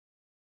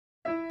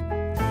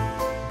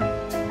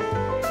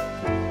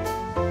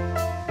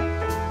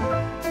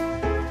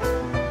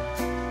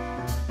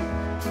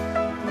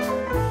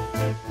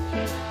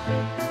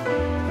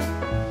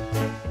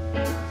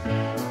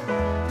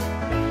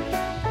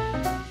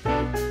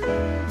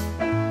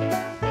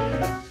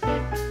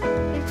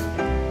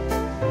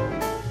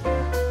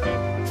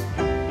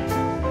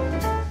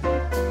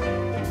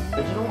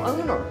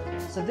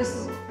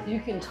You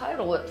can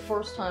title it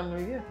First Time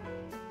Review.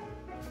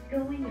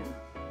 Going up.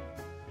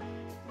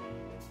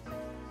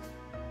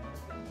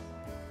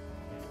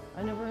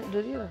 I never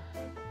did either.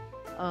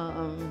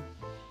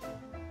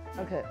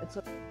 Okay, it's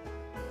a...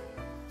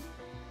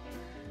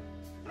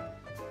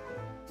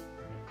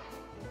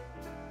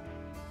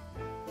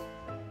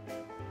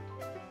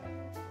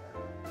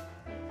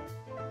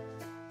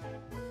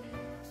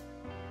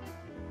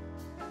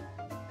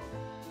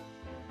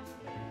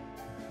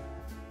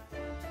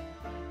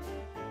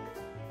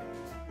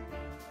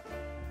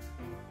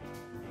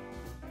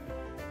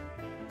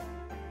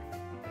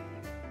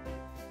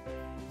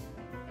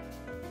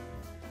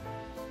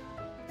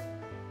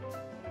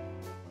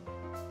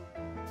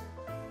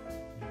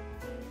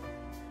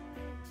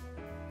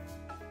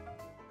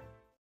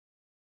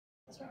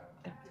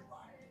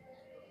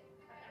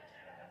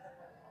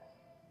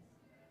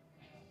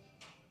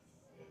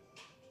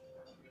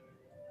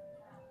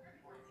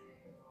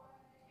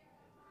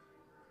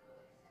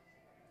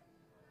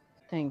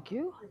 Thank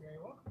you. You're very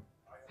welcome.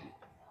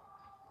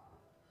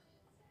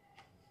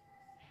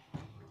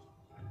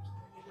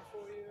 Maybe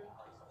for you.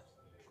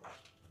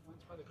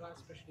 Once by the glass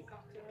specialty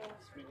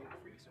cocktails, maybe the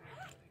freezer.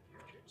 Thank you.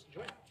 Cheers.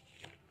 Enjoy.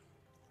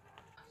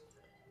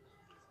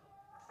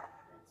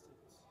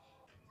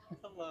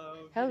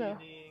 Hello. Hello.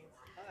 Good evening.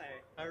 Hi.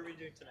 How are we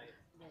doing tonight?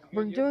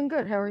 We're doing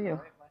good. How are you?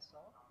 All right,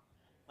 myself.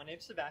 My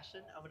name's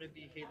Sebastian. I'm going to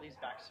be Haley's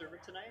back server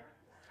tonight.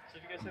 So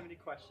if you guys have any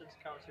questions,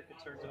 comments, or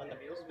concerns about the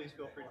meals, please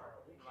feel free to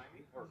remind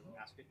me or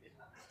ask me.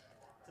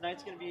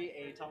 Tonight's going to be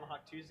a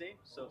Tomahawk Tuesday,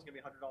 so it's going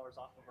to be $100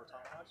 off of our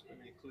Tomahawks, and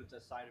it includes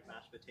a side of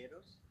mashed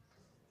potatoes.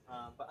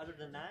 But other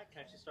than that, can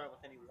I actually start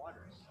with any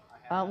waters?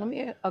 Let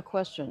me a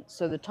question.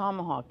 So the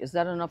Tomahawk, is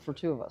that enough for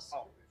two of us?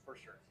 Oh, for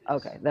sure.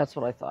 Okay, that's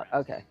what I thought.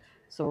 Okay,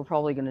 so we're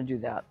probably going to do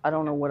that. I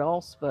don't know what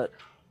else, but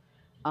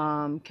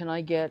can I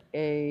get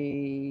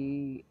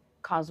a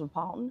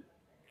Cosmopolitan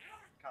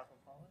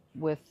Cosmopolitan?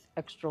 with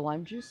extra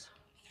lime juice?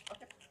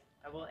 Okay.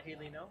 I will let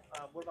Haley know.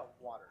 What about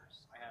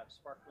waters? I have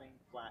sparkling,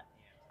 flat,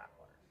 and tap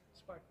water.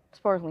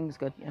 Sparkling is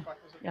good, yeah.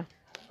 Sparkling's okay? Yeah.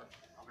 Perfect.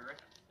 I'll be right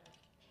back.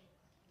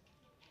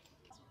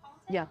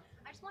 Yeah.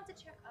 I just wanted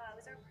to check,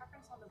 was there a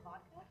preference on the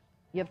vodka?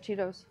 You have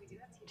Tito's? We do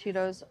have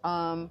Tito's.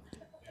 Tito's.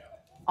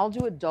 I'll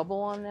do a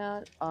double on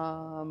that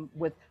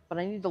but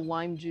I need the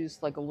lime juice,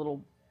 like a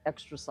little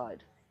extra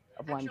side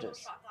of lime Extra juice.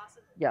 shot glass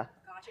of, Yeah.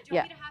 Gotcha. Do you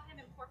want me to have him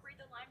incorporate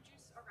the lime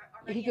juice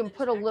already? He can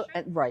put a little,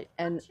 right,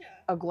 and Gotcha.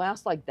 a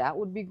glass like that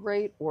would be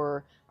great,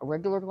 or a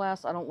regular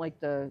glass. I don't like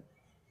the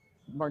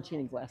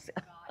martini glass.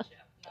 Gotcha. Not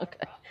a Okay,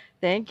 problem.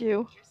 thank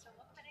you. You're so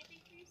welcome.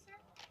 Anything for you, sir?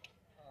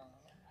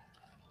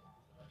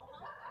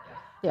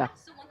 Yeah.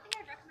 So one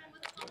thing I recommend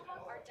with the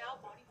Tomahawk, our Dow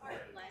Body Part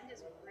blend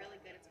is really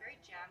good. It's very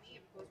jammy.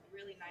 It goes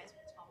really nice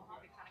with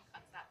Tomahawk. It kind of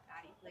cuts that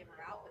fatty flavor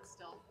out, but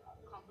still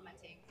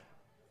complementing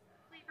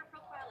flavor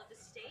profile of the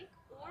steak.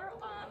 Or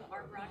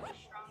our Broadway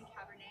Strong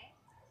Cabernet.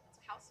 It's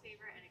a house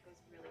favorite, and it goes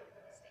really good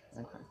with the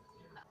steak. Okay.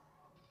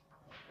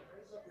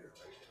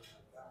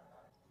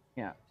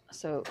 Yeah.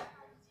 So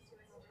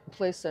the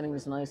place setting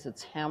is nice.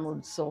 It's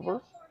hammered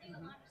silver.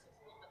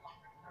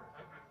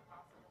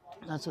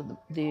 That's what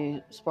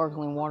the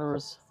sparkling water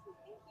is.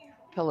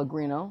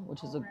 Pellegrino,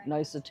 which is a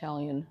nice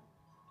Italian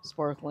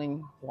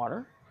sparkling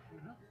water.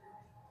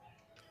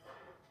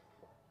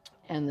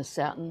 And the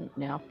satin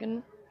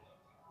napkin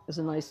is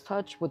a nice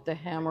touch with the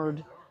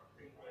hammered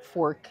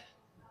fork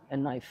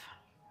and knife.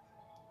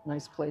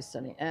 Nice place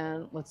setting.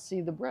 And let's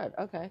see the bread.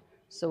 Okay,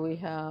 so we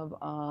have,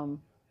 and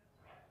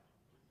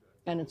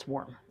it's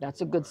warm.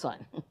 That's a good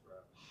sign.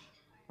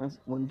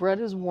 When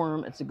bread is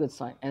warm, it's a good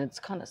sign. And it's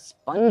kind of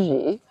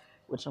spongy,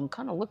 which I'm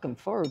kind of looking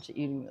forward to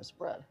eating this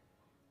bread.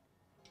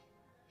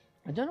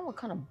 I don't know what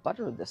kind of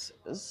butter this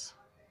is.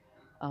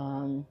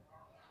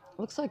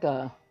 Looks like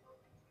I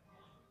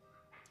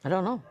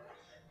don't know.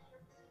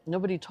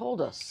 Nobody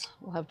told us.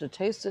 We'll have to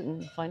taste it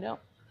and find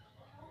out.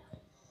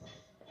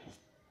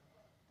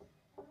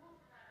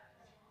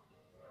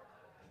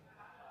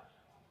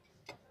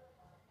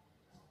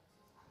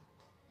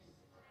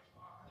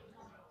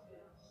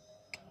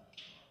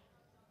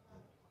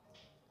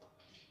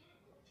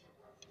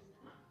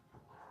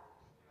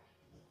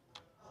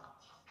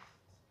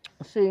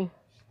 See,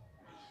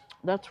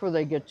 that's where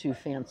they get too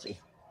fancy.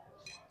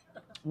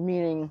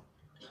 Meaning,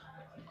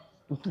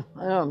 I know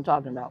what I'm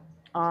talking about.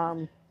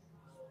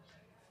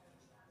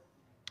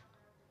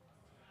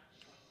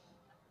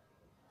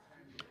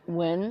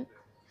 When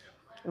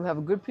you have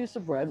a good piece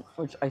of bread,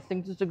 which I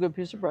think is a good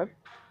piece of bread,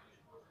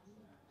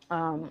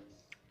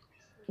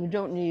 you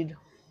don't need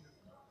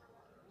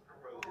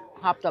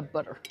hopped up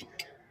butter.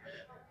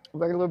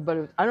 Regular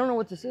butter. I don't know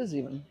what this is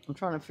even. I'm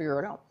trying to figure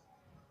it out.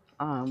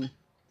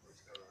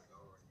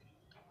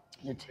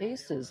 The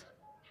taste is,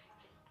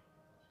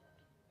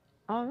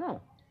 I don't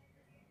know.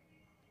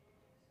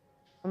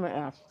 I'm gonna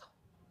ask.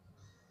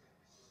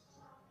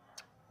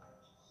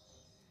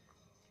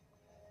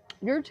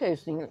 You're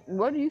tasting it.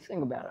 What do you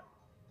think about it?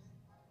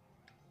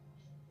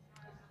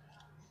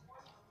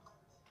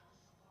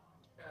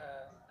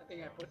 I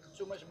think I put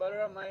too much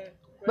butter on my bread.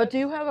 But do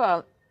you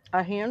have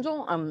a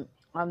handle?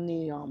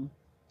 on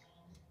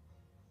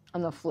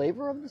the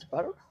flavor of this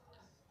butter.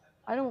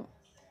 I don't.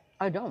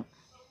 I don't.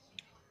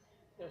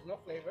 There's no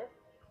flavor.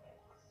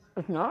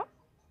 It's not.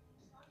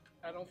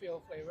 I don't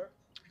feel flavor.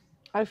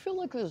 I feel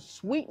like there's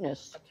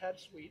sweetness. A tad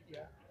sweet, yeah.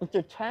 It's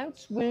a tad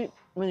sweet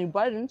when you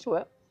bite into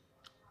it,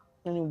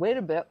 and you wait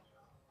a bit,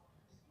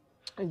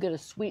 you get a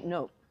sweet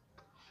note.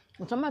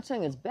 Which I'm not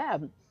saying it's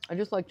bad. I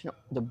just like to know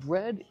the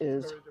bread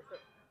is Very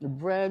different. the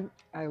bread.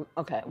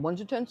 Okay, 1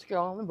 to 10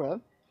 scale on the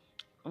bread.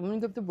 I'm gonna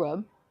give the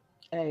bread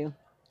a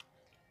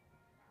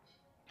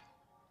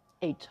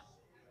 8.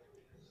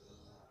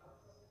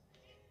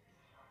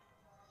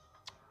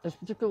 This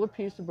particular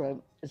piece of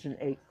bread is an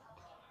 8.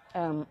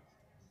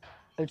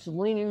 It's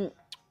leaning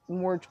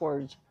more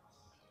towards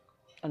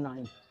a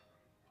 9.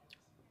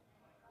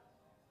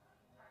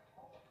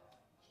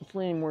 It's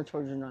leaning more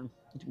towards a 9.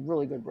 It's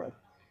really good bread.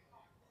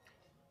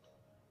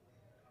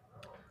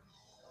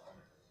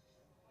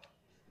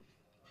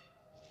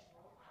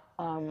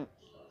 I'm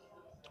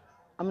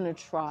gonna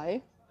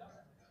try.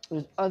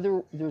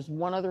 There's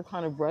one other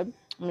kind of bread.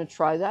 I'm gonna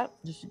try that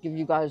just to give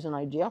you guys an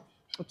idea.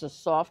 It's a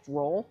soft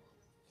roll.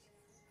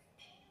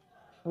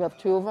 We have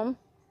 2 of them.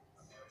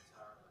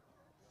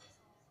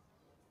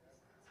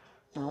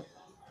 No,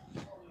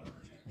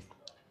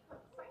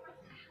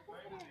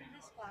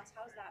 This glass,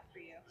 how's that for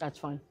you? that's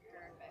fine.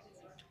 Perfect.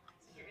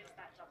 So here is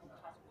that double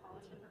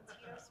cosmopolitan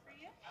Tito's for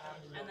you,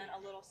 and then a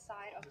little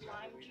side of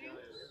lime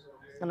juice.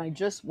 And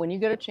when you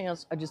get a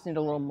chance, I just need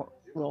a little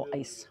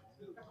ice.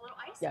 A little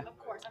ice? Yeah. Of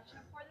course. I'm just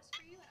gonna pour this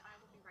for you, and I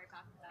will be right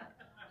back with that.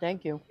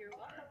 Thank you. You're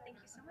welcome. Thank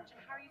you so much. And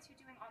how are you two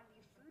doing on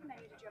the food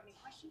menu? Did you have any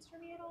questions for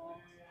me at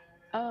all?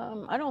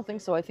 I don't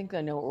think so. I think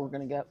I know what we're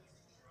gonna get.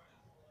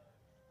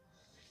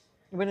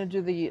 We're gonna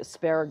do the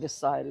asparagus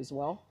side as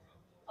well,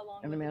 Along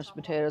and the with mashed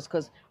tomahawk? potatoes,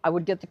 because I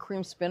would get the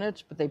cream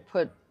spinach, but they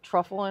put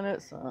truffle in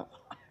it. So.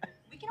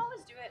 We can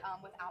always do it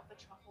without the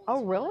truffle. Oh,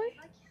 as well, really? if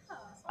you'd like, yeah.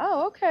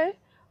 Oh,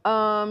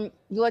 okay.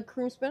 You like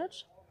cream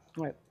spinach?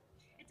 Right.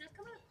 It does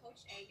come with a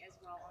poached egg as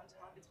well on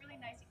top. It's really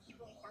nice if you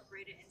will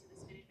incorporate it into the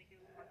spinach, make it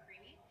a little more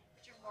creamy.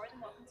 But you're more than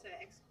welcome to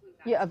exclude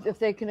that. Yeah, as well. if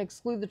they can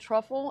exclude the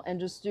truffle and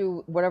just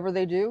do whatever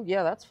they do,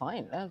 yeah, that's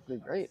fine. That'd be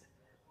great.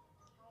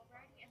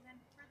 Alrighty, and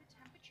then for the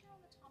temperature on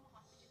the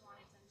tomahawk, did you want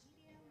it done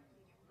medium,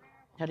 medium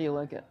rare? How do you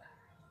like it?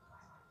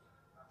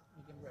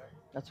 Medium rare.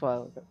 That's why I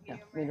like it. Yeah,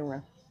 medium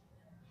rare.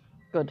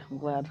 Good. I'm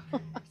glad. So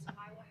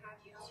I will have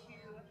you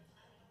two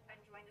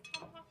enjoying the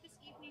tomahawk this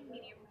evening,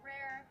 medium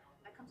rare.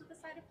 That comes with a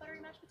side of buttery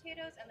mashed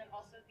potatoes, and then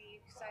also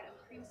the side of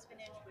cream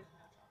spinach with.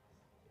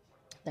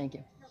 Thank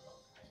you. Thank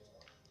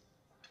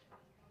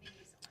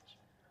you so much.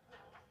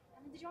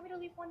 And then did you want me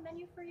to leave one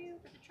menu for you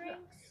for the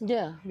drinks?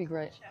 Yeah, it'd be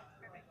great. Chef,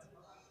 perfect.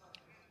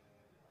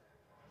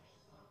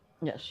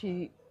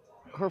 Yeah,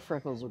 her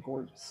freckles are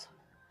gorgeous.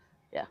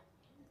 Yeah.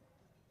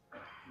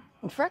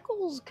 And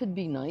freckles could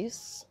be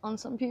nice on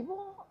some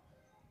people.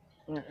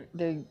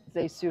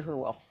 They suit her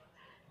well.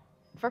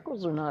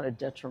 Freckles are not a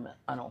detriment,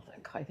 I don't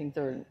think. I think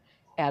they're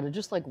added,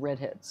 just like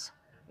redheads.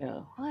 You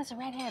know, oh, that's a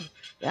redhead.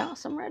 Yeah,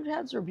 some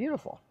redheads are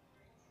beautiful.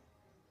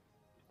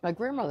 My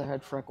grandmother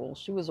had freckles.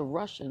 She was a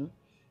Russian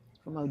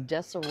from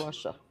Odessa,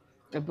 Russia.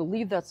 I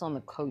believe that's on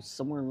the coast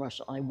somewhere in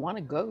Russia. I want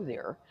to go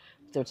there.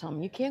 They're telling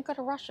me, you can't go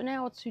to Russia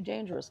now. It's too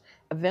dangerous.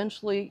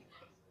 Eventually,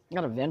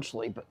 not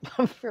eventually, but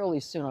fairly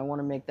soon, I want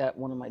to make that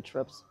one of my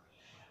trips.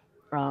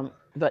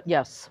 But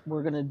yes,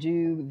 we're going to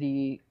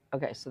do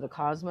okay, so the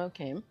Cosmo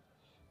came,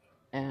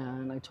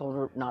 and I told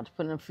her not to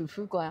put in a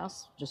foo-foo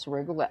glass, just a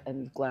regular,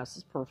 and the glass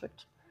is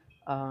perfect.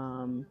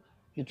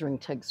 Your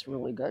drink tastes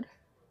really good.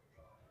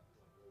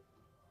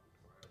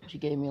 She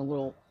gave me a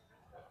little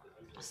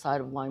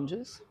side of lime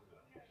juice.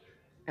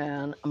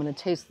 And I'm going to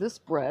taste this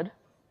bread.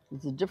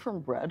 It's a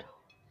different bread.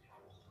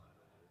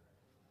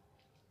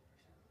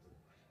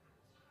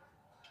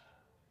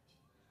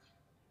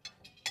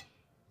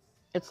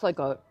 It's like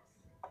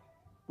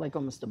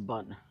almost a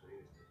bun.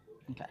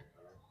 Okay.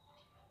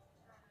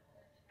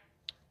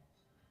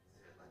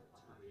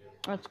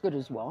 That's good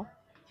as well.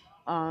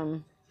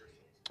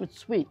 It's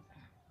sweet.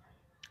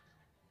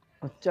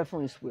 It's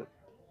definitely sweet.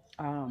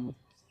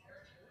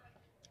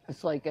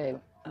 It's like an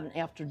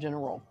after dinner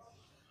roll.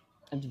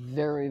 It's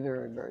very,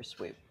 very, very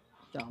sweet.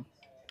 So,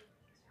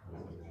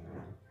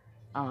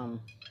 I'm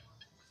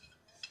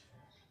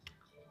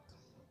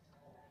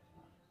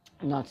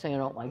not saying I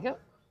don't like it.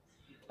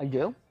 I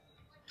do.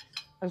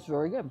 It's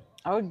very good.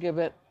 I would give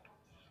it.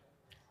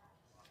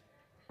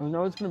 I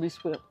know it's going to be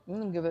sweet. I'm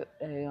going to give it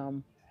a.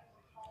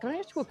 Can I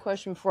ask you a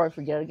question before I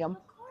forget again?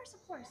 Of course,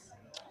 of course.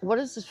 What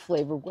is this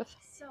flavored with?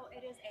 So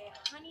it is a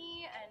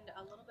honey and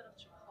a little bit of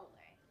chipotle.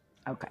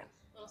 Okay.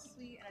 A little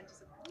sweet and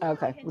just a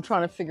Okay. We're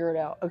trying to figure it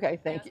out. Okay.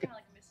 Thank you. It's kind of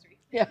like a mystery.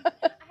 Yeah.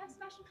 I have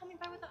Sebastian coming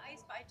by with the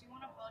ice, but I do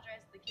want to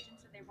apologize. The kitchen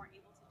said they weren't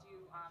able to do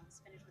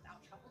spinach without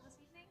truffle this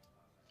evening.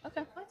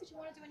 Okay. But did you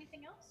want to do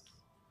anything else?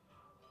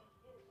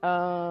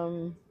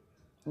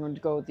 You want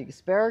to go with the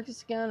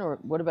asparagus again, or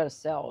what about a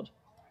salad?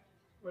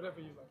 Whatever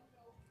you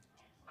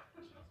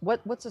like.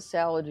 What's a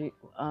salad?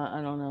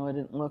 I don't know. I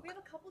didn't look. We have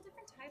a couple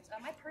different types.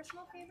 My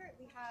personal favorite,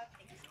 we have.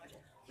 Thank you so much.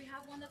 We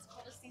have one that's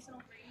called a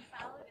seasonal green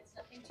salad. It's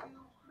nothing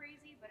too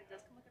crazy, but it does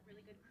come with a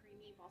really good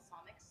creamy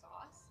balsamic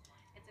sauce.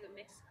 It's a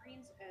mixed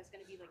greens. It's going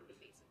to be like the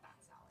base of that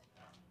salad.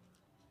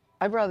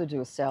 I'd rather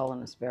do a salad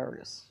and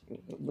asparagus.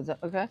 Was that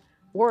okay?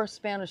 Or a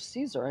Spanish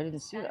Caesar. I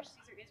didn't see Spanish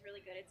that. Caesar is really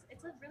good.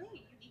 It's a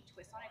really unique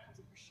twist on it. It comes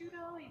with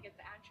prosciutto. You get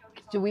the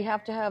anchovies. Do on we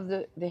have to there. have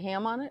the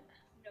ham on it?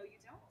 No, you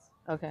don't.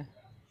 Okay.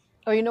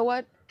 Oh, you know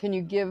what? Can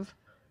you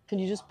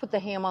just put the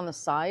ham on the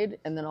side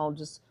and then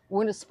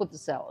we're gonna split the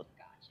salad.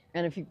 Gotcha.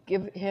 And if you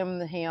give him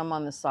the ham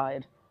on the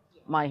side,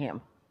 my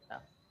ham. Oh,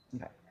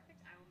 okay. Perfect.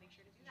 I will make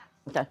sure to do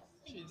that.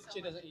 Okay.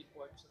 She doesn't eat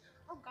pork. So.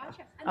 Oh,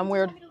 gotcha. And I'm then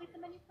weird. Do you want me to leave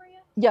the menu for you?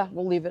 Yeah,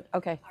 we'll leave it.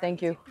 Okay, All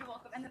thank right, you. You're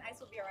welcome. And then ice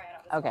will be right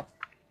out. Okay.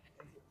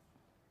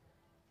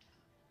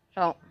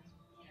 So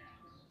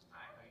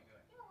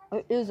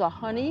it is a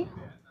honey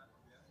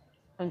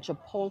and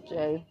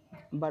chipotle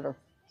butter.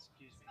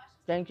 Excuse me.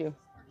 Thank you.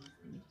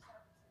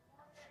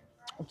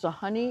 It's a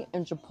honey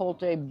and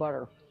chipotle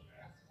butter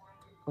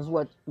is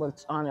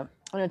what's on it.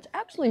 And it's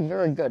actually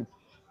very good.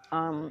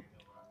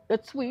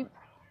 It's sweet.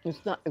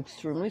 It's not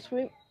extremely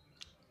sweet.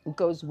 It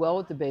goes well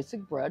with the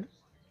basic bread.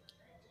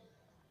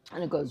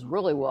 And it goes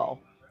really well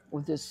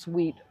with this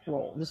sweet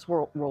roll. This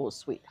roll is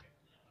sweet.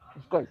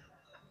 It's good.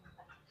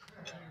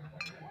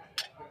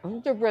 I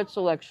think the bread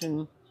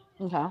selection,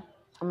 okay, I'm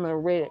going to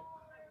rate it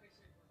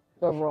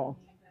overall.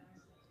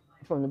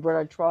 From the bread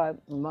I tried,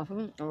 the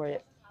muffin, I rate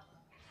it.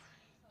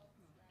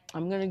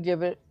 I'm going to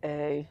give it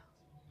a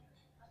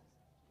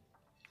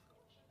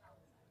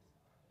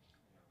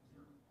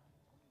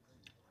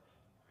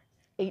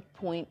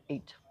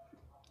 8.8.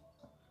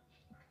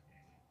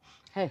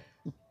 Hey,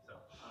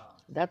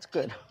 that's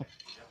good.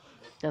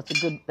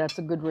 That's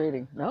a good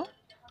rating. No?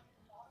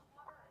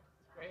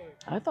 Great.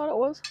 I thought it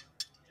was.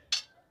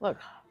 Look,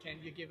 Can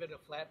you give it a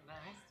flat 9?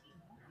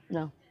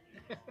 no.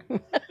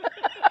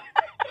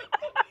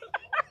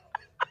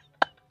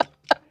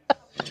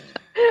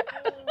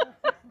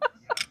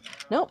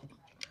 No,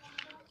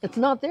 it's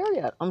not there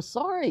yet. I'm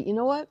sorry. You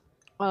know what?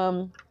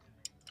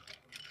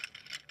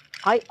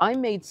 I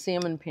made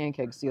salmon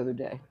pancakes the other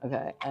day,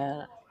 okay?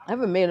 And I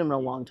haven't made them in a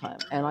long time.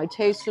 And I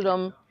tasted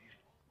them,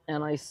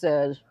 and I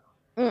said,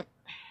 I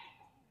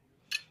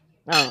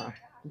don't know,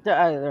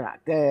 they're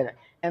not good.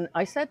 And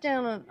I sat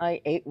down and I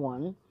ate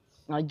one.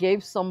 And I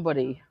gave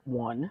somebody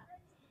one,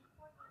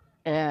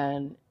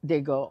 and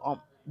they go,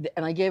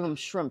 and I gave him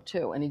shrimp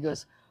too. And he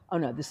goes, oh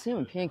no, the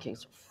salmon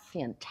pancakes are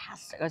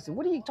fantastic. I said,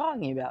 what are you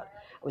talking about?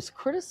 I was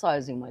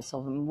criticizing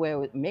myself in the way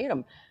I made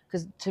them.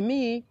 Because to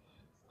me,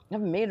 I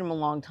haven't made them in a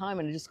long time,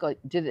 and I just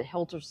did it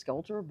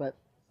helter-skelter, but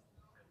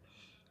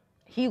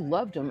he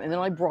loved them. And then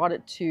I brought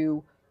it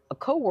to a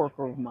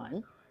coworker of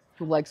mine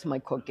who likes my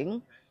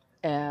cooking,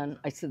 and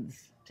I said,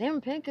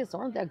 salmon pancakes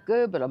aren't that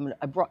good, but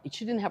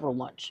she didn't have her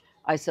lunch.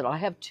 I said, I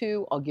have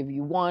 2, I'll give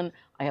you 1.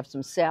 I have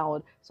some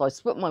salad. So I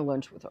split my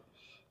lunch with her.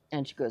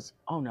 And she goes,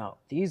 oh no,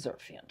 these are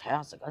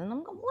fantastic. And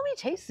I'm going, let me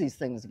taste these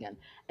things again.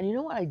 And you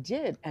know what I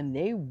did? And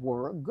they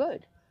were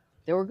good.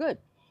 They were good.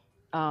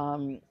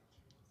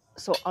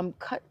 So I'm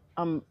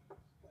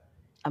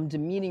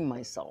demeaning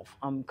myself.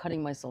 I'm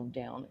cutting myself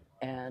down,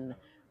 and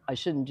I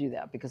shouldn't do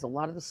that because a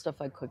lot of the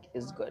stuff I cook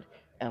is good.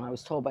 And I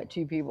was told by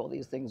 2 people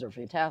these things are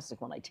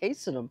fantastic. When I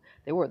tasted them,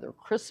 they're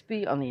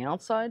crispy on the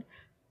outside.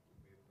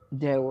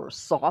 They were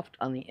soft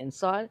on the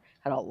inside,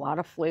 had a lot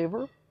of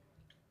flavor.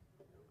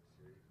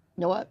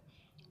 You know what?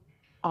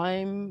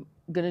 I'm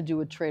going to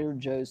do a Trader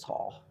Joe's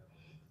haul.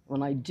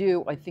 When I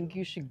do, I think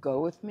you should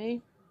go with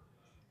me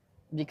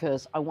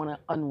because I want to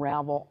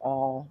unravel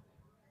all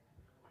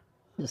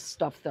the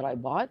stuff that I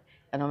bought,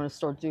 and I'm going to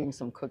start doing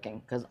some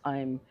cooking because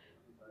I'm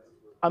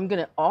going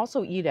to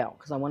also eat out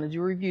because I want to do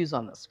reviews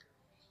on this.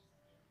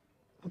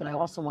 But I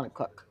also want to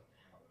cook.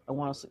 I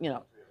want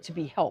to, to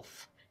be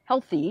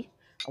healthy.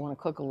 I want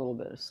to cook a little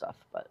bit of stuff,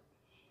 but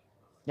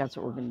that's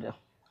what we're going to do.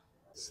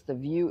 The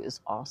view is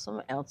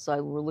awesome.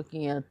 Outside, we're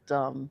looking at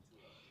the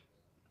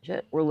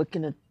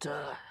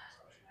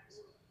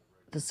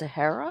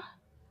Sahara.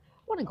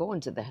 I want to go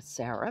into the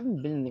Sahara. I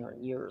haven't been there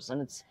in years,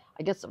 and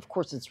I guess, of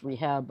course, it's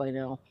rehab by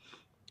now.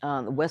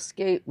 The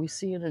Westgate we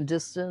see in a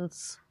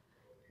distance.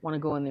 Want to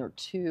go in there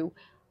too.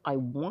 I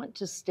want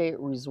to stay at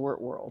Resort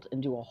World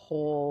and do a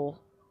whole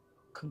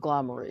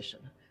conglomeration.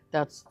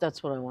 That's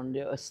what I want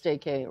to do. A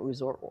staycay at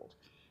Resort World.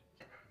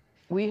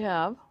 We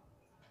have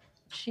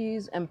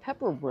cheese and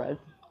pepper bread.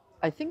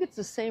 I think it's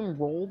the same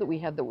roll that we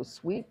had that was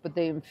sweet, but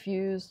they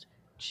infused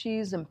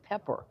cheese and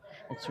pepper.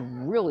 It's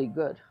really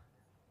good.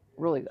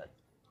 Really good.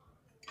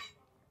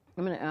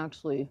 I'm going to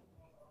actually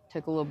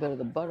take a little bit of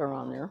the butter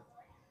on there.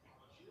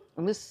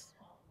 And this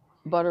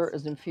butter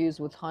is infused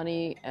with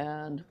honey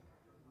and,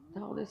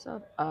 what they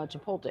said?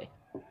 Chipotle.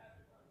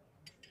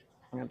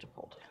 I got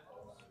chipotle.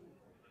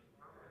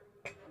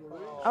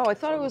 Oh, I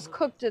thought it was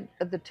cooked at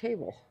the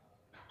table.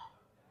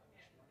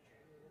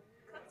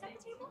 Cooked at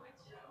the table?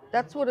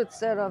 That's what it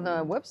said on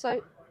the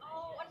website.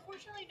 Oh,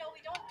 unfortunately, no,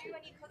 we don't do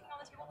any cooking on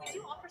the table. We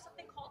do offer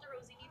something called a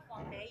rosini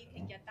flambe. You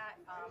can get that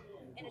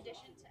in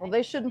addition to. Well,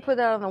 they shouldn't put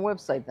that on the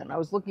website then. I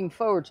was looking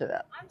forward to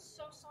that. I'm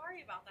so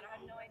sorry about that. I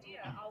had no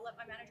idea. I'll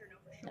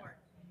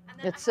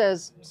It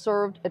says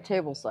served at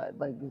tableside,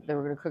 like they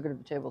were going to cook it at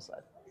the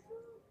tableside.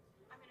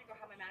 I'm gonna go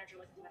have my manager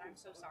look into that. I'm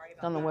so sorry It's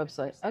about on the that.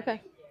 website.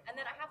 Okay. And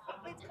then I have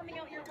hot plates coming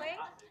out your way.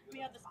 We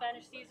have the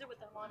Spanish Caesar with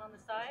the one on the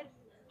side.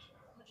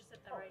 We'll just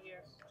set that right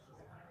here.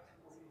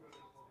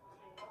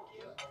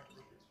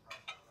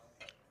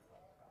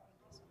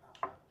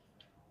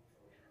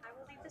 I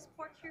will leave this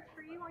pork here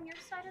for you on your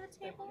side of the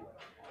table.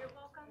 You're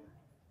welcome.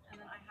 And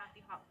then I have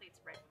the hot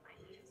plates right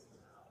behind me.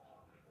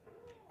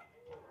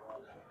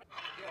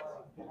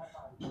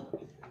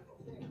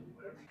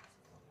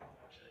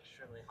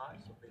 Extremely hot,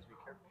 so please be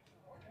careful.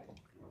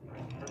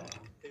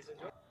 Please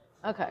enjoy.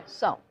 Okay,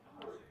 so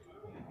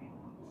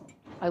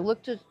I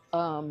looked at,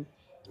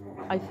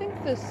 I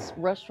think this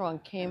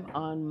restaurant came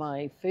on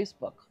my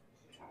Facebook.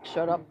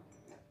 Shut up.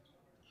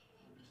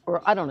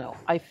 Or I don't know.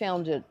 I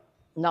found it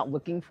not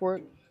looking for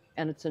it,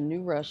 and it's a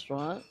new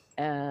restaurant,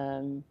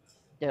 and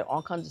they had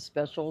all kinds of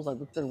specials. I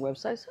looked at their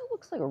website, so it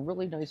looks like a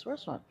really nice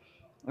restaurant.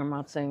 I'm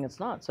not saying it's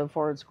not. So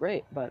far, it's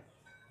great, but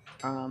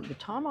the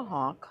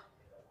Tomahawk,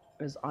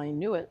 as I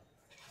knew it,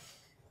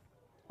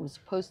 was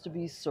supposed to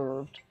be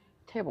served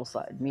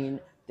tableside, meaning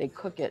they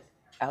cook it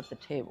at the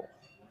table,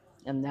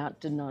 and that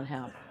did not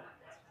happen.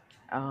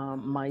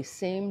 My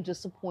same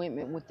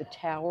disappointment with the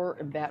tower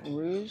in Baton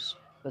Rouge,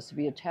 supposed to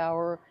be a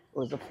tower, it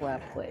was a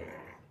flat plate.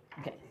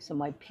 Okay, so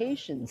my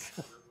patience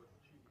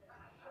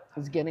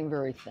is getting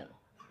very thin.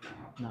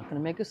 I'm not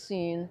gonna make a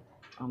scene,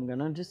 I'm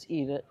gonna just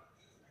eat it,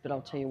 but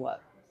I'll tell you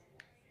what,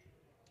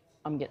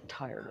 I'm getting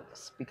tired of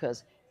this,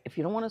 because if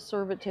you don't wanna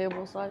serve it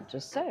tableside,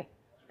 just say,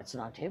 it's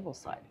not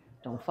tableside.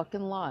 Don't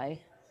fucking lie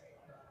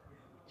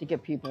to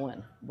get people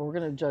in. But we're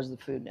gonna judge the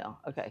food now.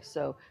 Okay,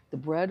 so the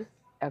bread,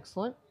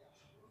 excellent.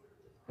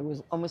 It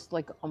was almost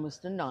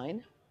a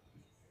 9.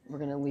 We're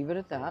gonna leave it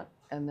at that.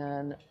 And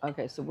then,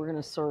 okay, so we're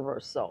gonna serve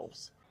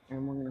ourselves.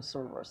 And we're gonna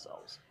serve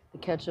ourselves. The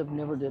ketchup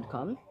never did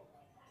come.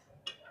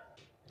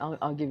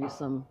 I'll give you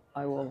some,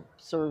 I will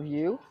serve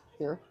you.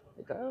 Here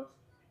you go.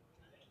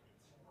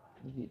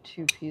 Give you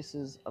 2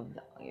 pieces of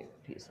that. I'll give you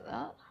a piece of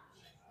that.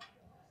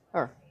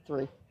 Or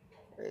 3.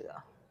 There you go.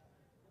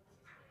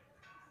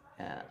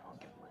 And I'll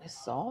give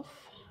myself.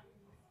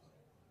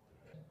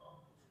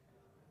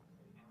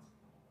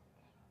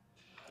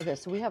 Okay,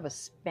 so we have a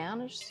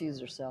Spanish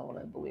Caesar salad,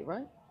 I believe,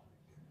 right?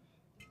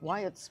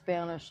 Why it's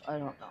Spanish, I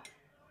don't know.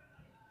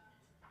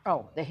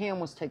 Oh, the ham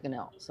was taken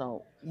out,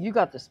 so you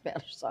got the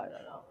Spanish side,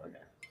 I know. Okay.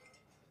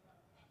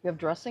 You have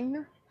dressing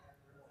here?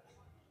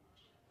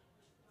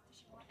 Does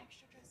she want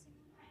extra dressing?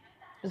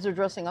 Is there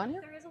dressing on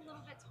here? There is a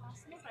little bit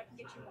tossed in it, but I can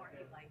get you more if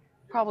you'd like.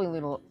 Probably a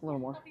little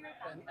more. I'll be right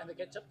back. And the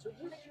ketchup too,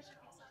 please?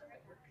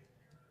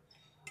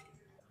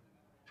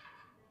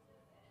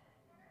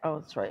 Oh,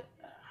 that's right.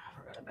 I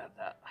forgot about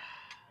that.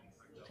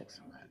 Take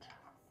some of that.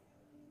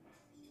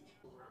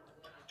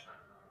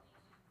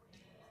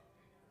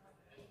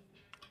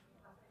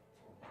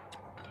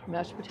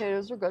 Mashed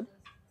potatoes are good.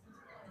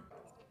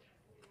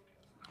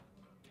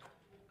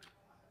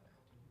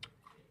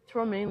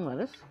 Romaine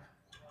lettuce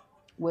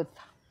with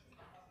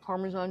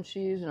Parmesan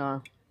cheese and I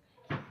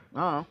don't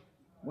know,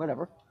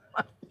 whatever.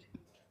 Here's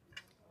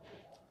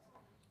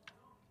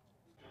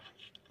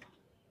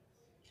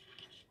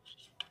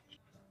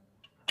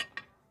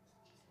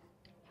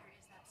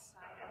that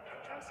side of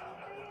dressing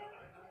for you.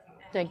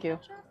 And Thank you.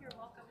 ketchup, you're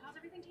welcome. How's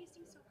everything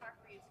tasting so far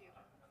for you two?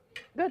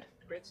 Good.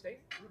 Great steak.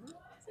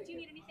 So do you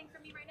need anything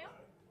from me right now?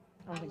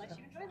 I don't I'll think let so.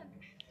 you enjoy them.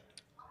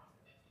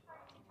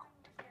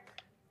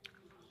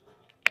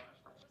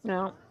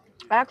 Now,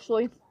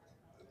 actually,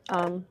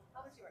 How was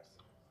yours?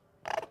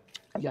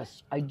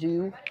 yes, I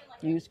do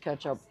use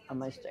ketchup on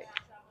my steak.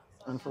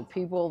 And for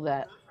people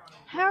that,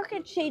 how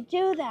could she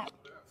do that?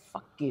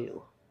 Fuck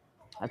you.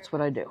 That's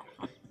what I do.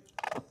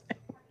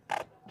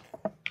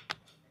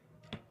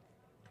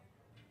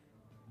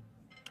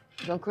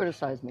 Don't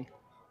criticize me.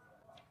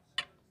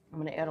 I'm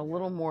going to add a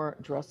little more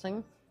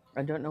dressing.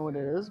 I don't know what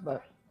it is,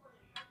 but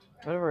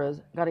whatever it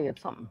is, got to get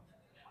something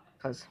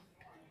because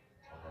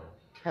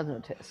it has no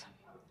taste.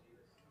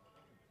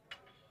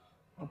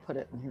 I'll put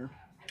it in here.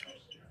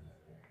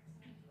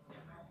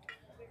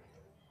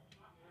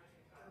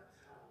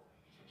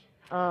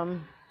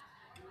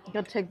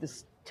 Got to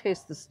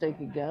taste the steak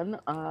again.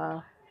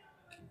 The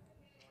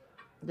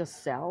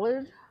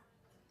salad.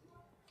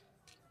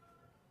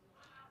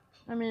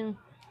 I mean,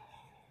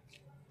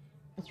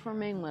 it's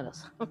romaine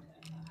lettuce.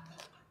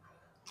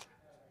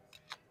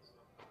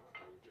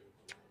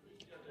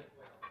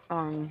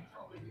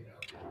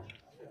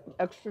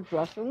 Extra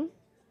dressing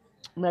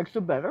makes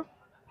it better.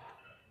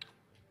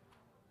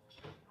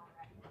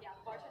 Yeah,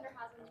 the bartender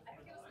hasn't. I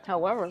think it was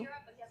However, syrup,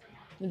 but he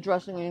hasn't. the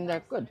dressing ain't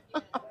that good.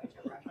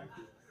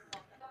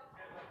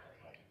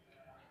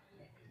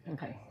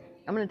 Okay,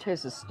 I'm gonna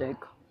taste the steak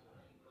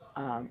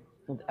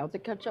without the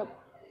ketchup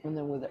and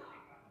then with it.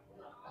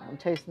 I'm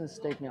tasting the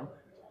steak now.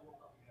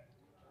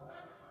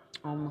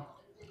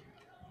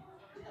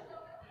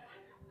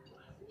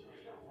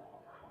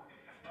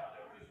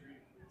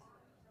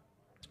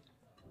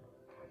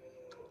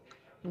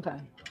 Okay,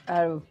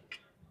 out of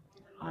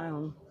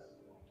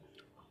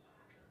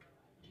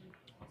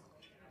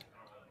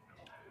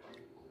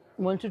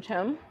 1 to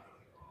 10,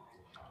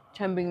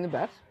 10 being the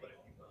best.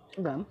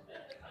 Then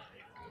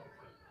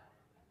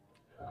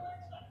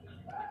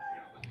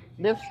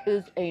this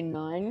is a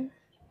 9.9.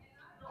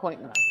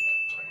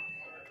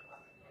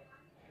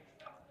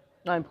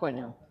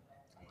 9.9.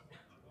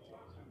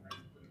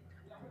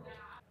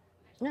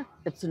 Yeah,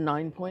 it's a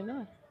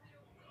 9.9.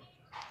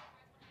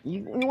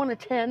 You want a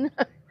 10?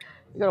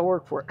 You gotta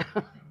work for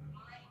it.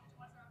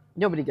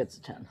 Nobody gets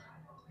a 10.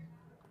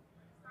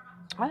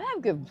 I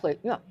have given plate.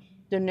 Yeah,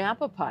 the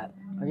Napa pie.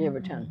 I gave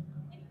a 10.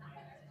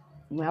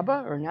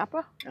 Napa or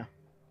Napa? Yeah.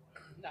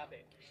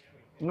 Nabe.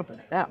 Napa.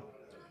 Yeah.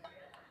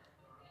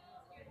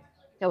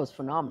 That was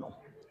phenomenal.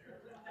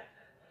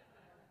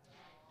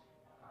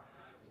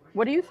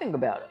 What do you think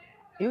about it?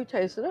 You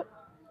tasted it.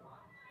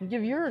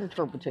 Give your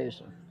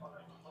interpretation.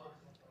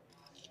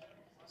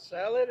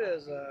 Salad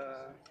is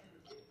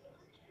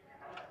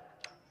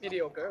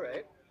mediocre,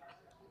 right?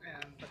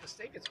 But the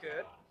steak is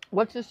good.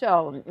 What's the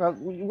salad?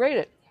 Rate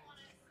it.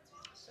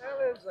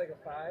 Salad's like a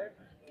 5.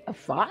 A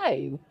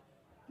 5?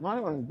 Well, I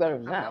don't better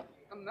than that.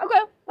 I'm not. Okay,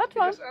 that's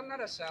fine. Because I'm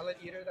not a salad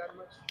eater that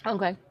much.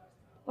 Okay,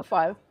 a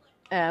 5.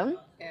 And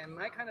And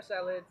my kind of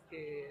salad,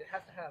 it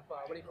has to have,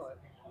 what do you call it?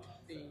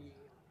 The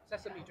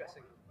sesame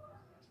dressing.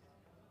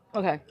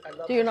 okay, I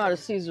love so you're not a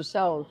sesame. Caesar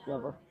salad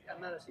lover. I'm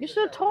not a You Caesar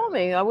should have salad told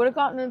me. I would have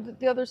gotten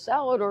the other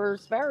salad or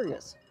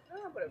asparagus.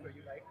 Whatever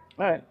you like.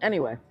 All right.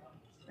 Anyway,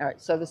 all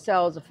right. So the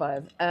salad's a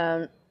 5,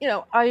 and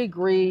I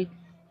agree.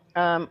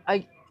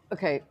 Okay.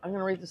 I'm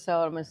gonna rate the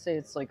salad. I'm gonna say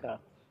it's like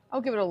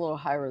I'll give it a little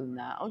higher than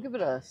that. I'll give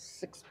it a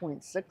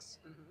 6.6.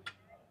 Mm-hmm.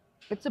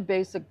 It's a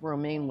basic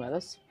romaine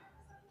lettuce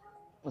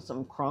with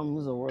some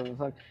crumbs or whatever the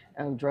fuck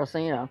and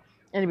dressing.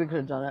 Anybody could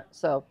have done it.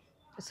 So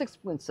a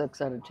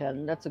 6.6 out of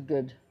 10. That's a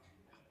good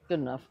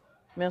enough.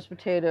 Mashed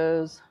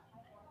potatoes.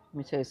 Let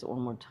me taste it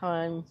one more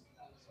time.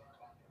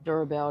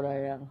 They're about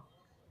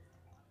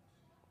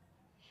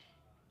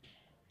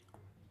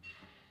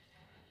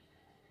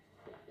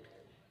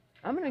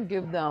I'm going to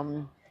give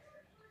them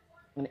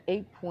an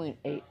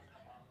 8.8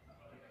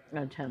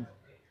 out of 10.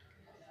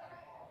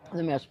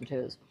 The mashed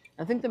potatoes.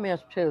 I think the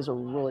mashed potatoes are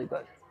really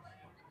good.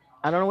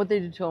 I don't know what they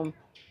did to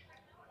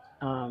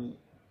them.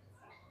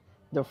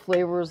 The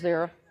flavor is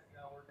there.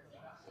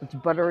 It's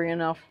buttery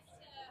enough.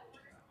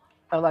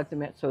 I like the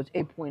mashed, so it's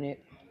 8.8.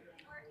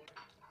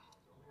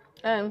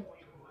 And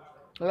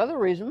the other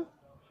reason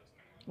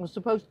was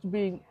supposed to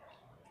be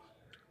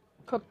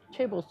cooked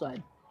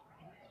tableside.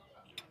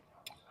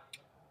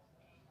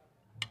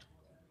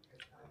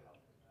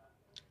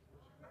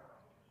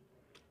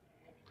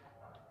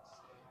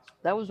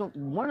 That was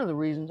one of the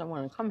reasons I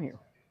wanted to come here,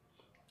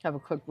 have a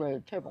cooked right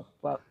at the table.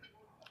 But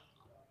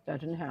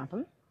that didn't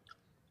happen.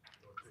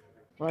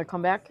 Will I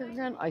come back here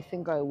again? I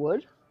think I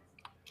would.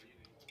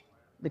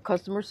 The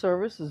customer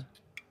service is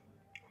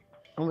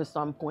almost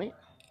on point.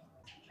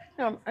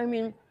 I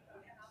mean,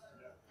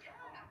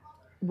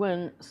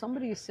 when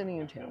somebody is sitting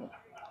in town,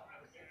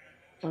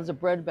 there's a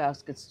bread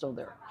basket still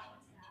there,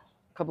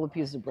 a couple of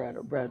pieces of bread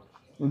or bread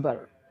and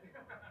butter.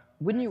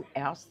 Wouldn't you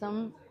ask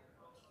them,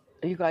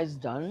 are you guys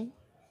done?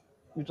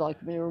 Would you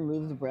like me to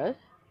remove the bread?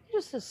 You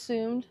just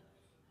assumed.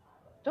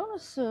 Don't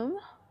assume.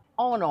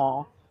 All in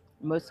all,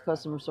 most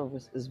customer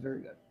service is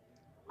very good.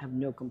 I have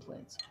no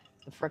complaints.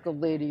 The freckled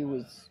lady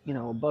was,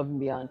 above and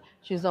beyond.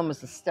 She's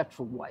almost a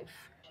Stepford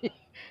wife.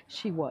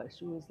 She was.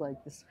 She was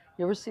like this.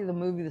 You ever see the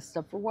movie The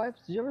Stepford Wives?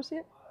 Did you ever see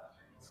it?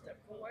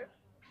 Stepford wife?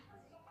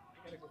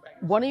 I gotta go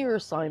back. One of your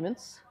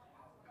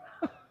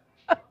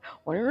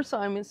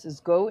assignments is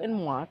go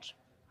and watch.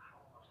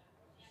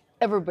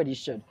 Everybody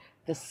should.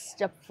 The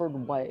Stepford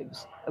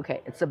Wives.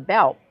 Okay, it's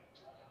about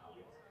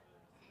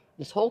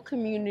this whole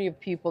community of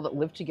people that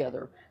live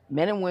together,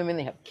 men and women.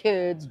 They have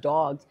kids,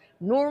 dogs,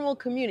 normal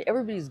community.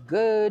 Everybody's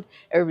good.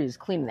 Everybody's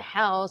cleaning the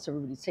house.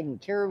 Everybody's taking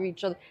care of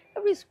each other.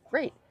 Everybody's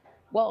great.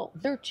 Well,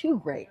 they're too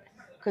great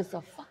because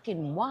the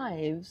fucking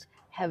wives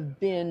have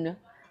been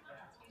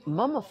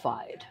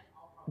mummified.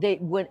 They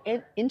went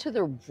into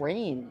their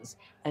brains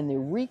and they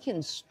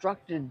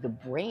reconstructed the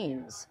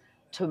brains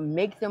to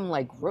make them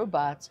like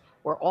robots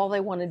where all they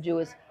want to do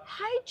is,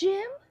 hi,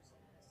 Jim.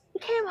 You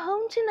came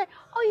home tonight.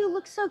 Oh, you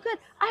look so good.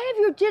 I have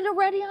your dinner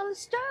ready on the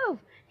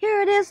stove.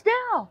 Here it is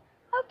now.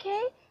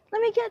 Okay, let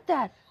me get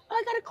that. Oh,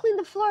 I got to clean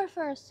the floor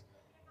first.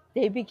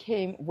 They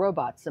became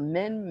robots. The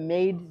men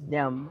made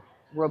them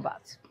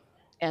robots.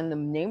 And the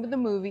name of the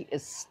movie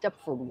is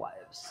Stepford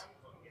Wives.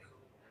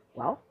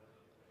 Well,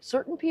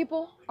 certain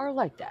people are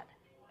like that.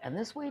 And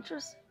this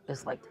waitress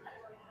is like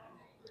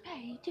that.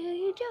 Hey, do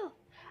you do?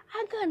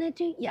 I'm gonna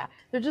do. Yeah,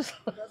 they're just.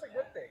 That's a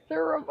good thing.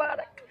 They're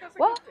robotic. That's a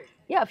Well, good thing.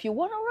 yeah, if you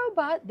want a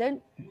robot,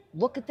 then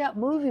look at that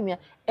movie, man.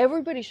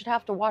 Everybody should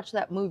have to watch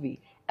that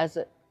movie as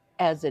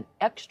an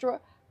extra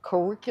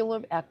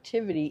curriculum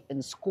activity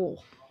in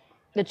school.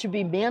 It should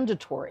be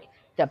mandatory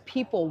that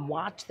people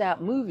watch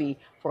that movie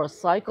for a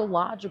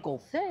psychological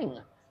thing.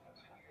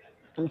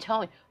 I'm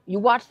telling you, you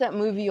watch that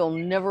movie, you'll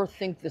never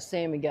think the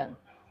same again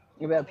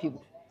about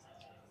people.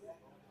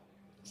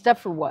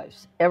 Stepford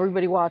Wives.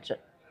 Everybody watch it.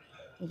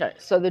 Okay,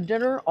 so the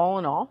dinner, all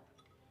in all,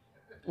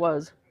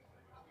 was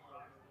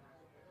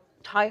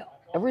tie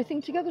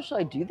everything together? Should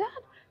I do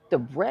that? The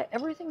bread,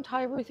 everything,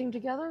 tie everything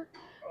together?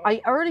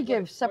 I already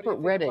gave separate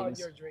readings.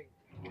 Your drink?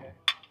 Okay.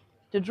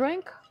 The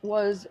drink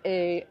was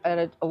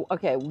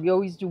okay, we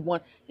always do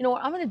one. You know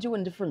what? I'm going to do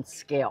a different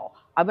scale.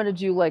 I'm going to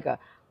do like a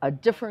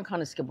different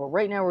kind of scale. But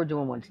right now we're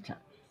doing 1 to 10.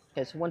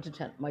 Okay, so 1 to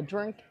 10. My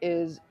drink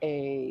is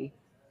a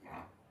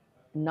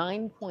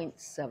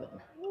 9.7.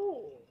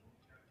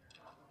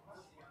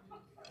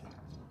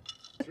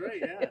 That's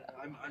right, yeah.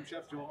 I'm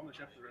Chef Joel. I'm the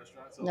chef of the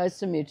restaurant. So Nice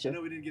to meet I you.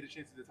 know we didn't get a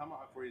chance to do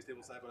Tomahawk for you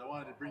tableside, but I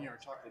wanted to bring you our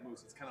chocolate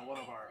mousse. It's kind of one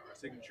of our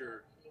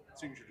signature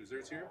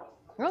desserts here.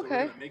 So Okay. we're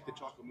going to make the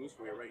chocolate mousse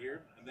for you right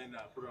here, and then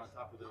put it on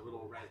top of the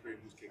little raspberry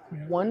mousse cake. That we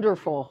have.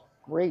 Wonderful.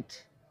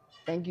 Great.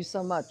 Thank you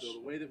so much. So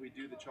the way that we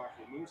do the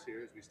chocolate mousse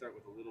here is we start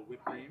with a little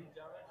whipped cream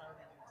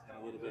and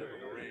a little bit of a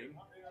meringue.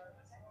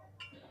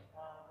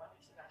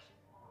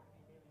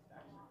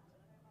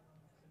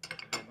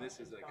 And this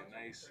is like a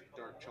nice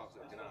dark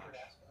chocolate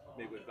ganache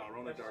made with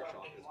Valrhona dark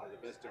chocolate. It's one of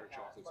the best dark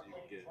chocolates that you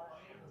can get.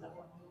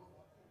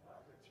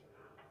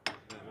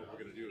 And then what we're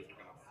going to do is we're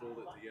going to fold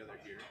it together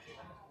here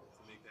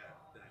to make that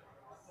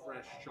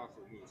fresh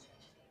chocolate mousse.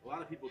 A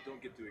lot of people don't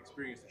get to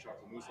experience the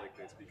chocolate mousse like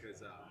this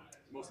because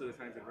most of the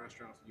times in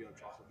restaurants when you have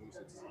chocolate mousse,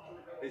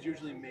 it's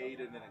usually made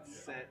and then it's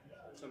set,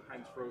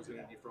 sometimes frozen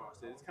and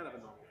defrosted. It's kind of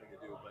a normal thing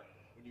to do, but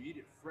when you eat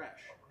it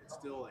fresh, it's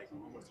still like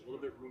almost a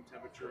little bit room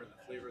temperature, and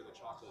the flavor of the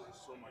chocolate is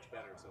so much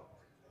better. So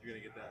you're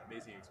gonna get that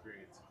amazing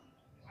experience.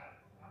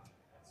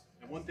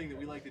 And one thing that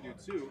we like to do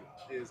too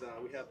is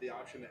we have the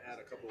option to add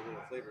a couple of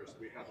little flavors.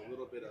 So we have a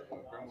little bit of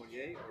Grand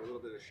Marnier or a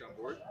little bit of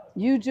Chambord.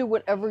 You do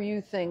whatever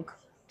you think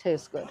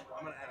tastes good.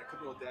 I'm gonna add a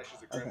couple of dashes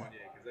of Grand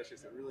Marnier because that's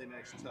just a really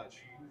nice touch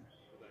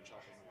with that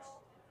chocolate mousse.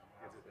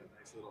 Gives it that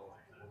nice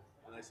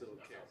little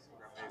kick.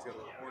 Grand Marnier's got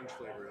a little orange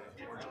flavor in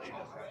it. Orange and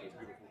chocolate have this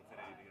beautiful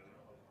affinity together.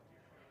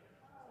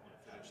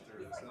 Finish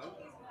stir this up.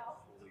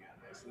 Folding it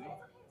nicely.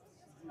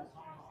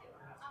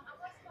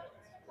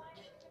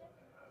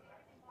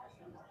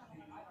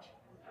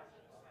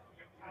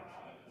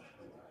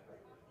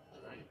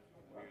 Alright,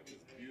 we got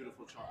this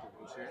beautiful chocolate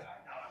mousse here.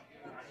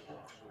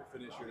 We'll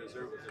finish your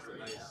dessert with just a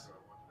nice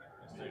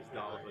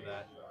dollop of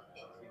that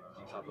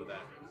on top of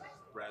that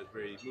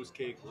raspberry mousse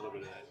cake, a little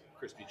bit of that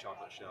crispy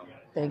chocolate shell.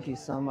 Thank you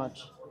so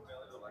much.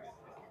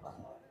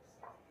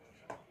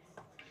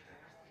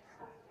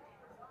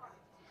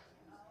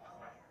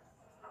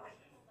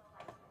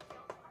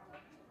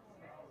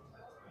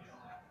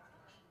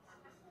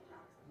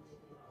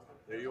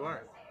 There you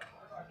are.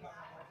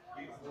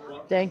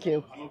 Well, Thank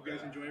you. I hope you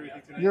guys enjoy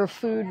everything tonight. Your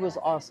food was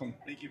awesome.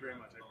 Thank you very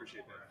much. I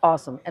appreciate that.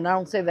 Awesome. And I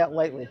don't say that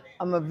lightly.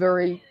 I'm a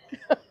very,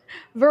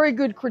 very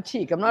good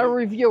critique. I'm not a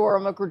reviewer,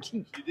 I'm a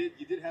critique.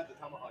 You did have the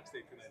tomahawk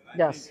steak tonight.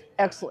 Yes,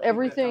 excellent.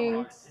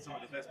 Everything, Some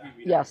of the best meat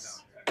we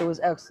yes, have it was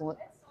excellent.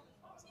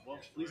 Awesome. Well,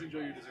 please enjoy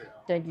your dessert.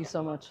 Thank you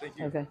so much. Thank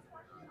you. Okay.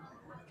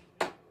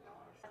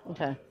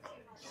 Okay.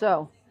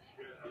 So,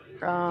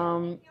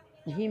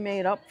 he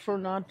made up for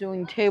not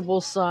doing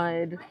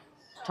tableside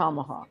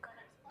tomahawk.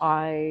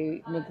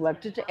 I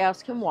neglected to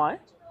ask him why,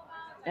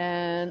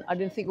 and I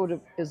didn't think it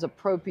is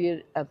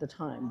appropriate at the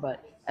time.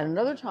 But at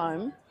another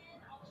time,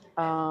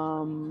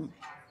 I'll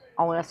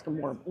ask him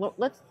more.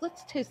 Let's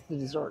taste the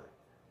dessert.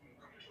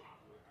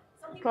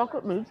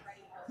 Chocolate mousse.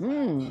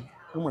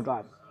 Oh my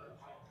God.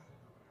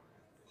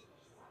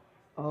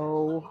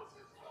 Oh,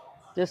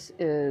 this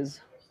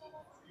is.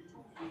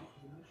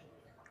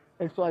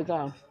 It's like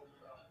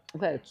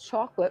okay,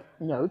 chocolate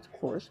notes, of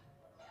course.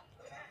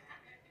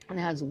 And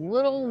it has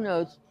little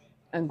notes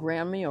and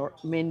Grand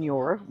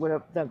Marnier,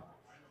 whatever that,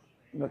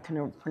 what can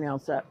I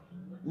pronounce that?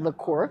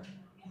 Liqueur.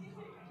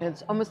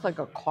 It's almost like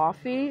a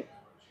coffee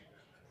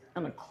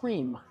and a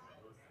cream,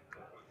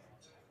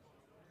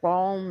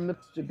 all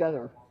mixed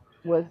together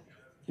with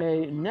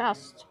a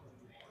nest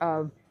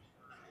of,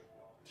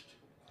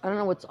 I don't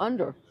know what's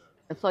under.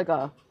 It's like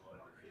I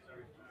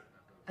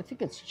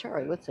think it's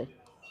cherry. Let's see.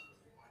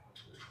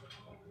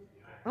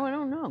 Oh, I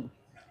don't know.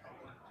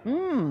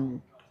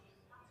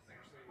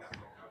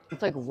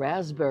 It's like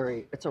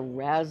raspberry. It's a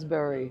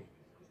raspberry.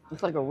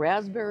 It's like a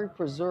raspberry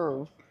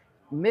preserve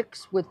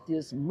mixed with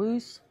this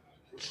mousse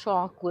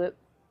chocolate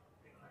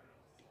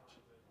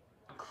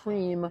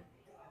cream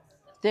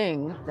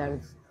thing that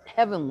is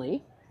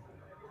heavenly.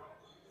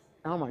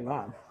 Oh my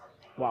God.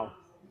 Wow.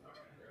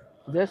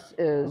 This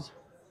is,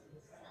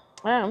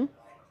 and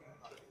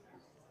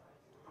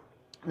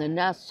the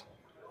nest,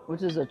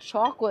 which is a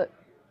chocolate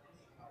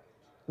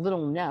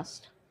little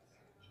nest.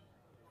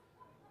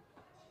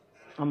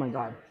 Oh my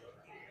God.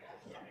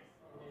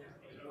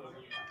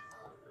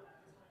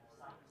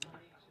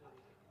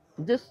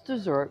 This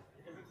dessert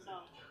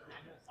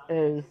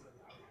is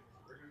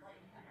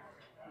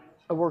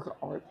a work of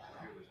art.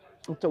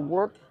 It's a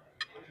work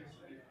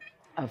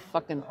of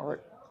fucking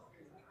art.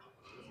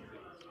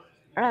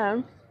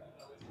 And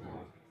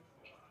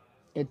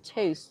it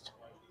tastes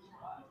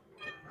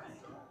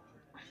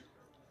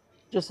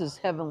just as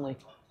heavenly.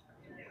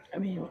 I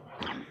mean,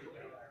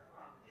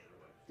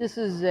 this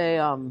is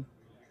a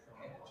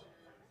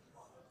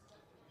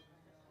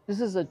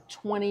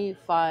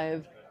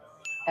 25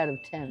 out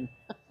of 10.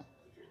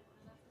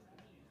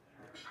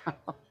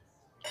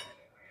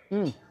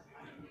 Mm.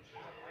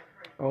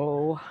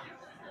 Oh,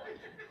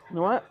 you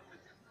know what?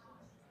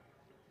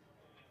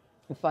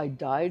 If I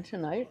died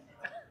tonight,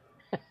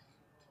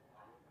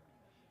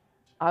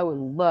 I would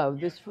love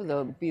this for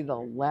the be the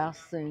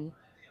last thing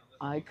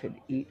I could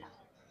eat.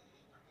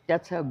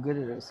 That's how good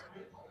it is.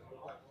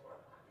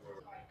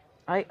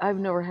 I've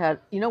never had,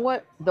 you know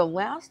what? The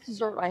last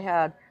dessert I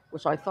had,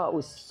 which I thought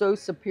was so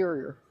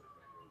superior,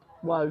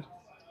 was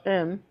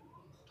in,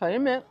 tell you a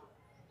minute,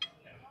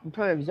 I'll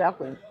tell you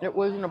exactly. It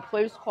was in a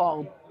place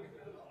called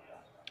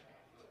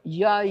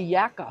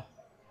Yayaka.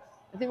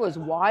 I think it was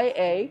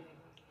Yacca.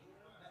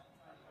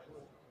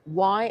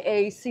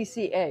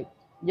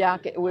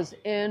 Yaka. It was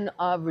in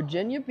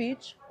Virginia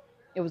Beach.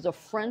 It was a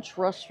French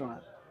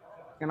restaurant.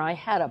 And I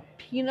had a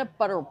peanut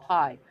butter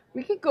pie.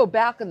 We could go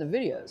back in the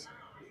videos.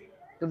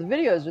 The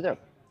videos are there.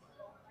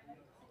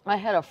 I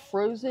had a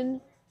frozen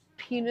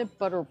peanut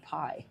butter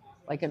pie,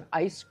 like an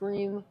ice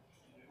cream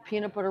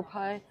peanut butter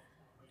pie.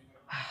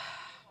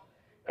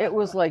 It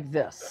was like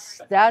this.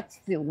 That's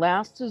the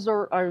last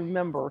dessert I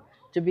remember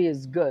to be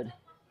as good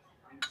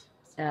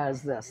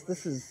as this.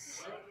 This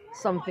is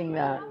something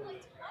that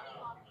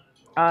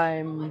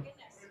I'm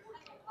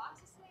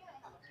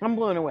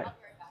blown away.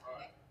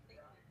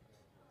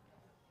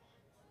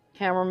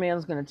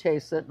 Cameraman's going to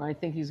taste it, and I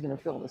think he's going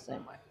to feel the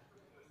same way.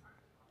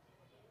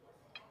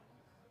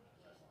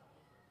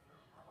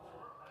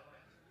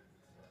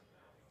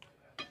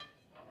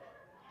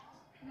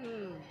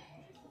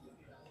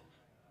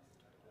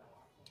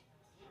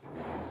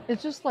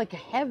 It's just like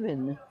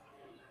heaven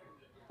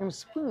in a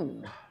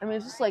spoon. I mean,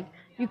 it's just like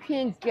you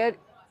can't get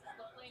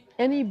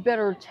any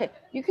better taste.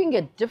 You can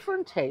get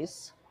different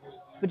tastes,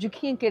 but you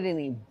can't get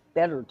any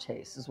better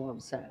taste, is what I'm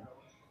saying.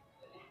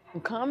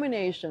 The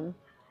combination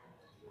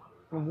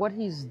of what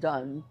he's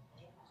done,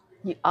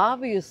 he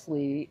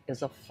obviously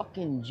is a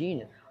fucking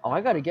genius. Oh, I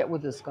got to get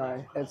with this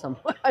guy at some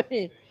point. I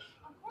mean,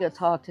 get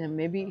talk to him.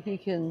 Maybe he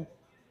can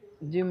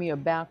do me a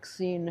back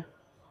scene.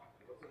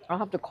 I'll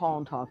have to call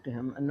and talk to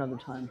him another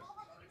time.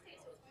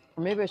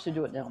 Or maybe I should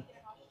do it now.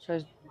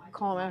 Should I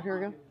call him out here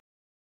again?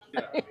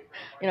 Yeah.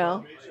 You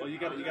know? Well, you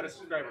got to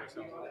subscribe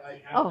yourself.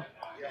 Oh,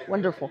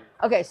 wonderful.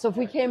 Okay, so if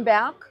we came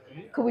back,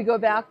 could we go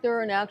back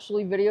there and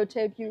actually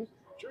videotape you?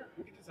 Sure,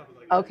 we can do something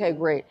like that. Okay,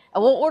 great.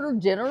 And we'll order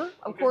dinner,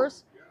 of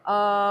course.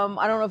 I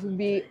don't know if it would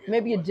be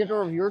maybe a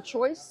dinner of your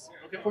choice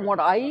from what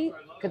I eat.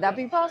 Could that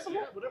be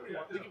possible? Whatever you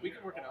want, we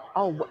can work it out.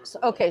 Oh,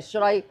 okay.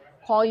 Should I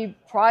call you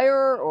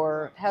prior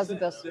or how's the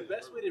best? The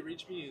best way to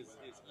reach me is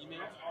email.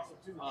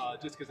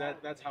 Just because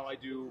that's how I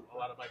do a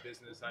lot of my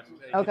business.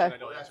 Okay. I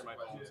don't answer my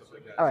phone and stuff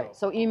like that. All right.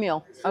 So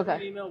email.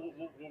 Okay. Email.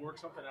 We'll work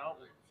something out.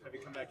 Have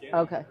you come back in?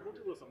 Okay. We'll do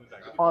a little something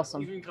back.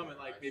 Awesome. You can come at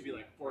maybe 4:30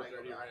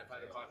 right at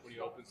 5 o'clock when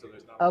you open, so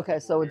there's not. Okay,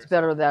 so it's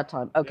better that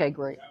time. Okay,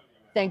 great.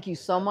 Thank you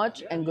so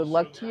much, and good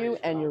luck to you.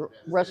 And your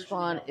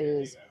restaurant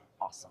is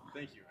awesome.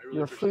 Thank you. I really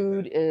Your appreciate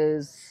food that.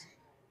 is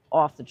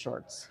off the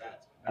charts.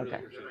 I really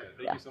Okay. appreciate that.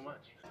 Thank Yeah. you so much.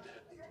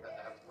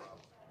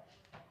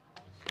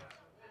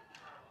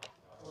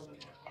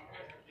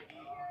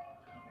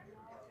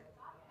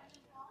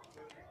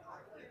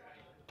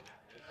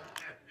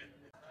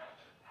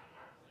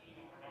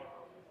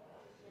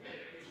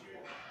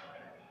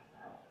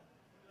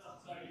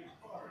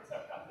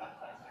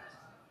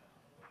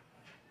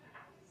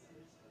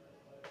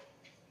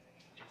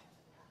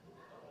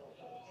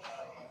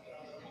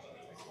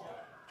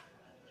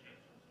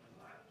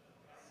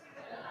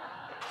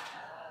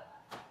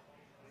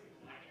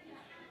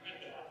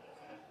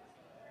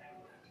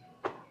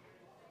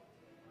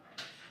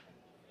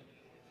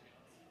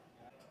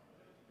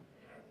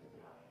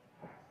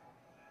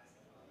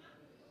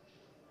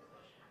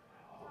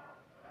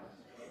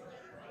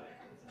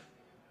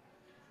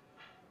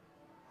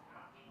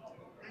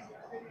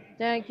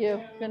 Thank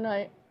you. Good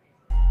night.